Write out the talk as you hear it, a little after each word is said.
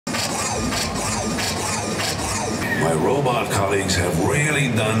My robot colleagues have really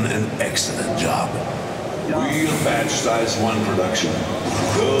done an excellent job. Real batch size 1 production.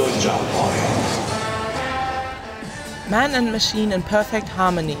 Good job, boys. Man and machine in perfect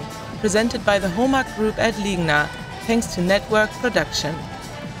harmony, presented by the HOMAG Group at Ligna, thanks to network production.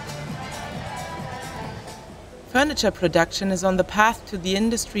 Furniture production is on the path to the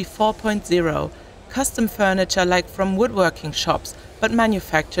Industry 4.0, custom furniture like from woodworking shops, but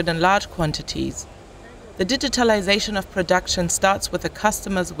manufactured in large quantities. The digitalization of production starts with the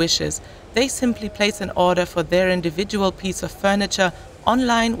customer's wishes. They simply place an order for their individual piece of furniture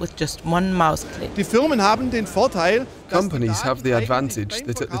online with just one mouse click. Companies have the advantage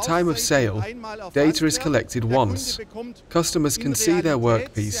that at the time of sale, data is collected once. Customers can see their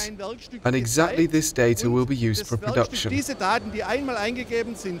workpiece, and exactly this data will be used for production. This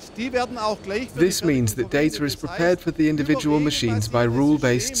means that data is prepared for the individual machines by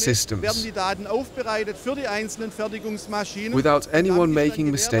rule-based systems, without anyone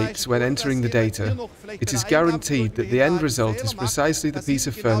making mistakes when entering the data. It is guaranteed that the end result is precisely the piece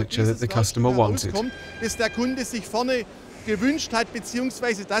of furniture that the customer wanted. Gewünscht hat,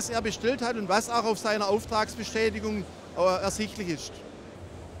 beziehungsweise das bestellt hat und was auch auf seiner Auftragsbestätigung ersichtlich ist.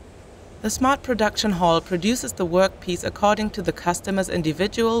 The smart production hall produces the workpiece according to the customer's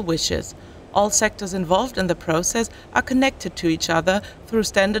individual wishes. All sectors involved in the process are connected to each other through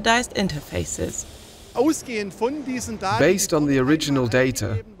standardized interfaces. Based on the original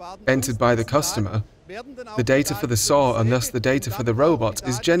data entered by the customer, the data for the saw and thus the data for the robot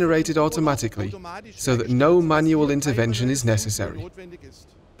is generated automatically, so that no manual intervention is necessary.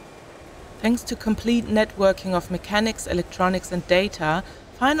 Thanks to complete networking of mechanics, electronics and data,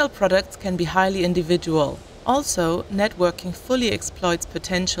 final products can be highly individual. Also, networking fully exploits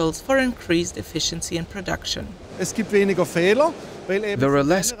potentials for increased efficiency in production. There are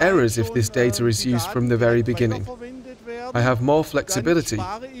less errors if this data is used from the very beginning. I have more flexibility,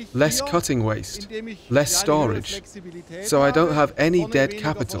 less cutting waste, less storage, so I don't have any dead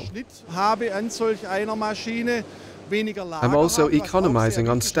capital. I'm also economizing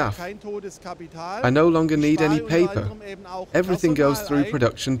on staff. I no longer need any paper. Everything goes through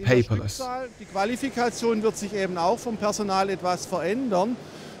production paperless.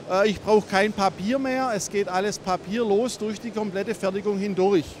 Ich brauche kein Papier mehr, es geht alles papierlos durch die komplette Fertigung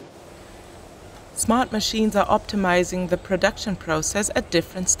hindurch. Smart machines are optimizing the production process at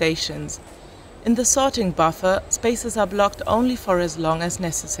different stations. In the sorting buffer, spaces are blocked only for as long as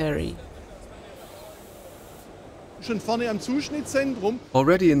necessary.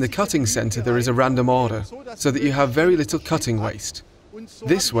 Already in the cutting center there is a random order, so that you have very little cutting waste.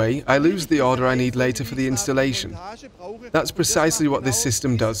 This way, I lose the order I need later for the installation. That's precisely what this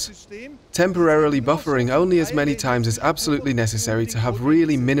system does, temporarily buffering only as many times as absolutely necessary to have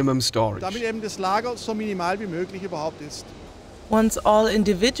really minimum storage. Once all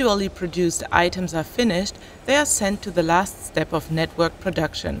individually produced items are finished, they are sent to the last step of network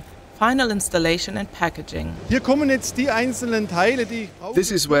production, final installation and packaging.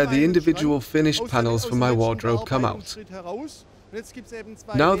 This is where the individual finished panels for my wardrobe come out.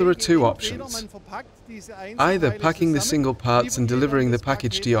 Now there are two options. Either packing the single parts and delivering the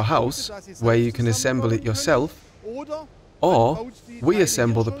package to your house, where you can assemble it yourself, or we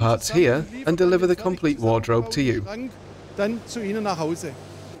assemble the parts here and deliver the complete wardrobe to you.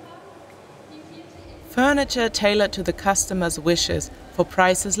 Furniture tailored to the customer's wishes for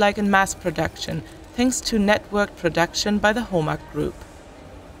prices like in mass production, thanks to networked production by the HOMAG Group.